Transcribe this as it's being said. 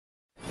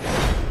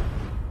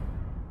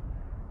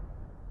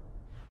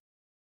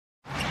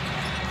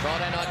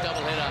Friday night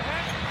doubleheader.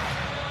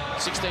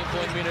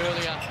 16-point win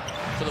earlier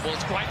for the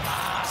Bullets. Great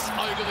pass.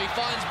 Ogilvy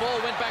finds ball,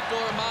 went back door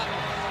and Martin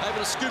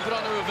able to scoop it on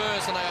the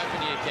reverse, and they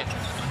open the again.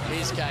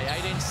 Here's Kay,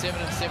 18-7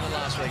 and 7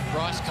 last week.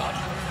 Bryce Cott,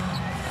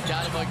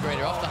 guarded by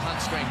Greta, off the Hunt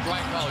screen.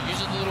 Great roll,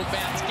 uses the little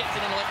bounce, gets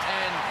it in the left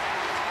hand.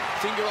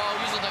 Finger roll,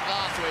 using the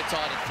glass where it's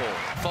tied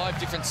at 4. 5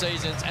 different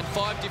seasons and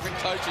 5 different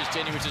coaches,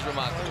 Jenny, which is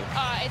remarkable.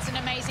 It's an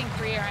amazing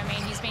career. I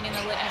mean, he's been in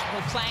the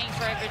playing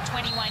for over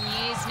 21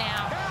 years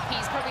now.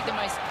 He's probably the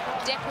most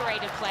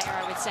decorated player,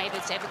 I would say,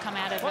 that's ever come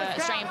out of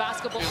Australian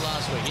basketball.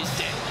 Last week, he's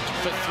dead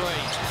for 3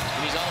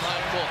 in his own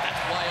home court.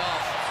 That's way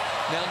off.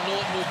 Now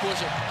Norton will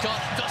push it.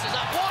 Tosses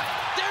up. White!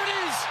 There it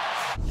is!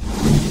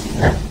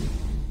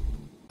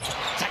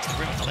 Attacks the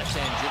rim with the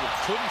left-hand dribble.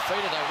 Couldn't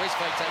feed it though. Reece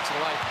Fake takes it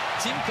away.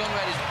 Tim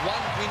Conrad is 1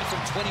 win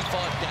from 25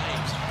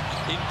 games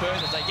in Perth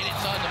as they get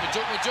inside the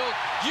Majuk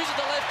uses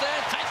the left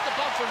hand, takes the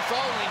bump from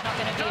Foley. Not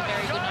going to be a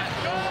very good night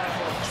for the Illawarra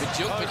Hawks.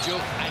 Majuk,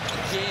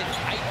 again,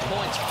 8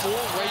 points, 4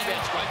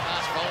 rebounds. Great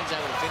pass, Foley's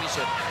able to finish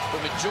it. But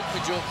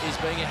Majuk is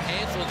being a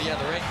handful at the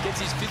other end.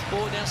 Gets his 5th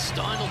board now.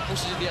 Steindl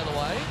pushes it the other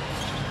way.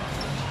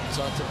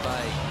 Inside to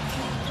Bay.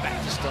 Back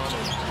to Steindl.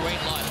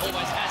 Green light,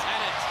 always has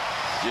had it.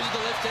 Uses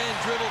the left-hand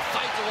dribble,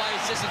 fades away,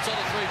 sits inside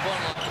the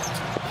 3-point line.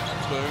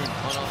 Boone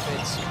on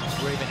offense.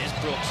 Rebound is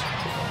Brooks.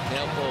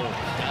 Now ball,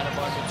 guarded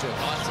by Majuk.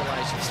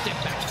 Isolation, step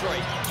back 3.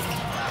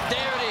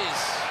 There it is.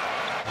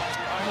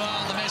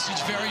 Well, the message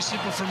very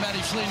simple from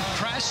Matty Flynn.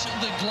 Crash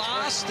the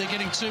glass. They're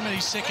getting too many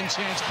second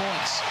chance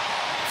points.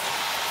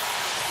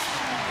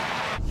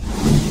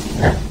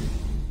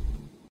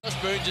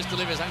 Boone just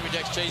delivers Hungry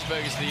Jack's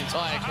cheeseburgers to the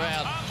entire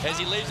crowd as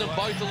he leaves them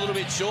both a little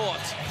bit short.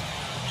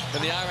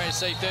 And the RAC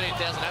 13,000.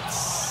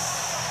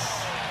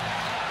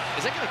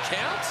 Is that going to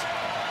count?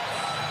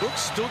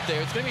 Brooks stood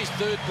there. It's going to be his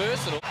 3rd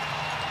personal.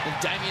 And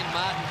Damian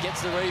Martin gets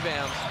the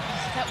rebound.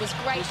 That was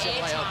great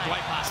airtime.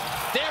 Great pass.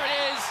 There it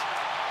is.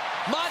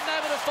 Martin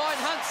able to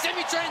find Hunt.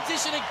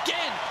 Semi-transition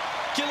again.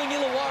 Killing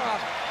Illawarra.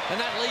 And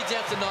that leads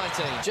out to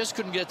 19. Just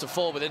couldn't get it to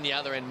fall, but then the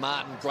other end,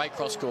 Martin. Great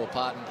cross-court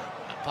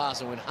pass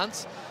and when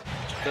Hunt's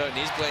got it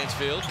in his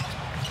Blanchfield.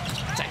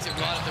 Takes it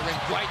right at the rim.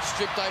 Great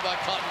strip though by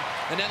Cotton.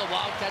 And now the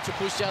Wildcats are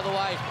pushed the other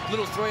way.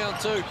 Little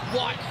 3-on-2.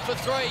 White for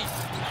 3.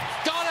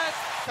 Got it!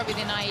 Probably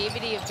the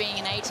naivety of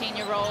being an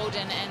 18-year-old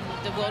and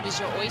the world is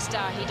your oyster.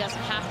 He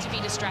doesn't have to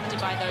be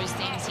distracted by those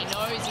things. He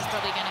knows he's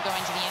probably going to go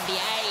into the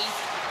NBA.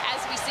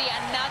 As we see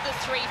another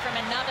 3 from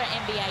another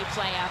NBA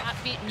player.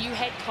 Outfit, new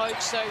head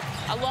coach, so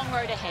a long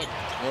road ahead.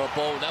 Or a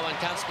ball. No one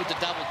can't split the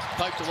double.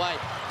 Poked away.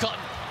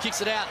 Cotton kicks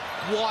it out.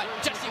 White,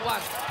 just he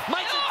 1.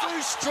 Makes it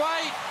 2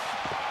 straight.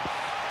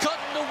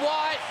 Cotton to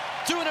White.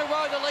 2 in a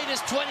row, the lead is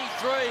 23.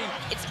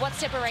 It's what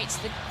separates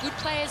the good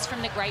players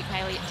from the great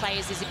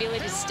players, his ability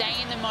to stay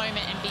in the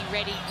moment and be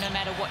ready no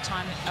matter what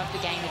time of the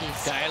game it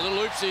is. Okay, a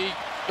little oopsie.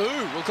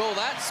 Ooh, we'll call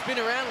that. Spin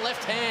around,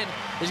 left hand.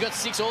 He's got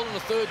 6 all in the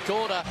 3rd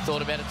quarter.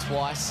 Thought about it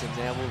twice, and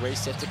now we'll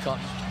reset to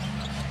Cotton.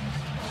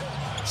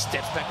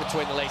 Steps back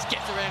between the legs,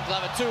 gets around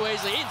Glover too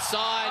easily,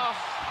 inside.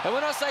 Oh. And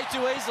when I say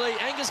too easily,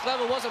 Angus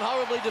Glover wasn't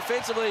horribly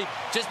defensively,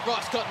 just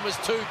Bryce Cotton was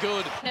too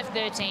good. Of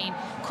 13,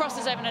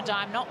 crosses over a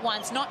dime, not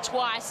once, not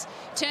twice,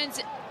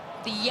 turns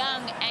the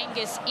young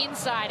Angus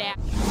inside out.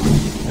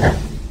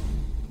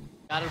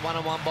 Started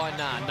 1-on-1 by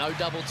Nah, no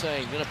double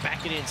team, gonna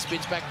back it in,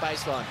 spins back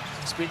baseline,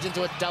 spins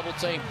into a double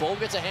team, ball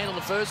gets a hand on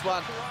the first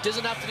one, does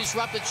enough to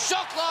disrupt it,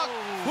 shot clock,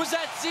 was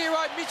that 0,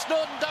 Mitch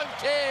Norton don't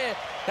care,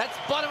 that's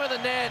bottom of the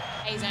net.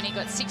 He's only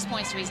got 6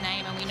 points to his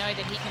name and we know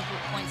that he can put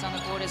points on the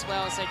board as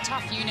well, so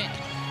tough unit.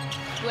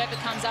 Whoever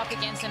comes up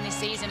against them this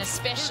season,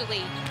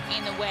 especially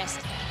in the West.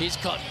 Here's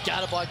Cotton,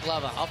 guarded by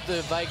Glover, off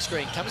the vague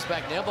screen, comes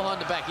back, now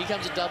behind the back, here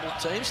comes a double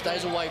team,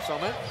 stays away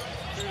from it.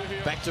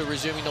 Back to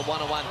resuming the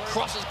 1-on-1,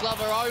 crosses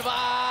Glover over,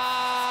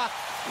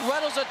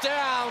 rattles it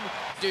down.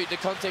 Dude, the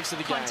context of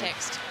the game.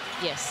 Context,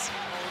 yes.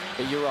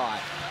 But you're right.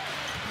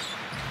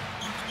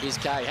 Here's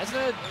Kay,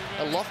 hasn't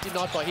a lofty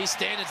night by his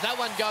standards. That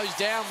one goes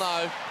down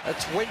though, a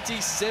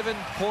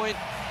 27-point,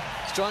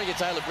 he's trying to get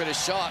Taylor Britt a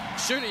shot.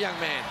 Shoot it, young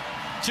man.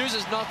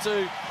 Chooses not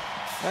to.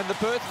 And the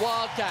Perth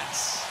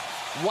Wildcats,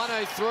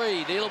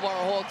 103, the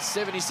Illawarra Hawks,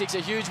 76. A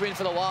huge win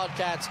for the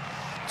Wildcats.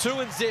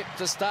 2-0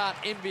 to start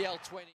NBL 20.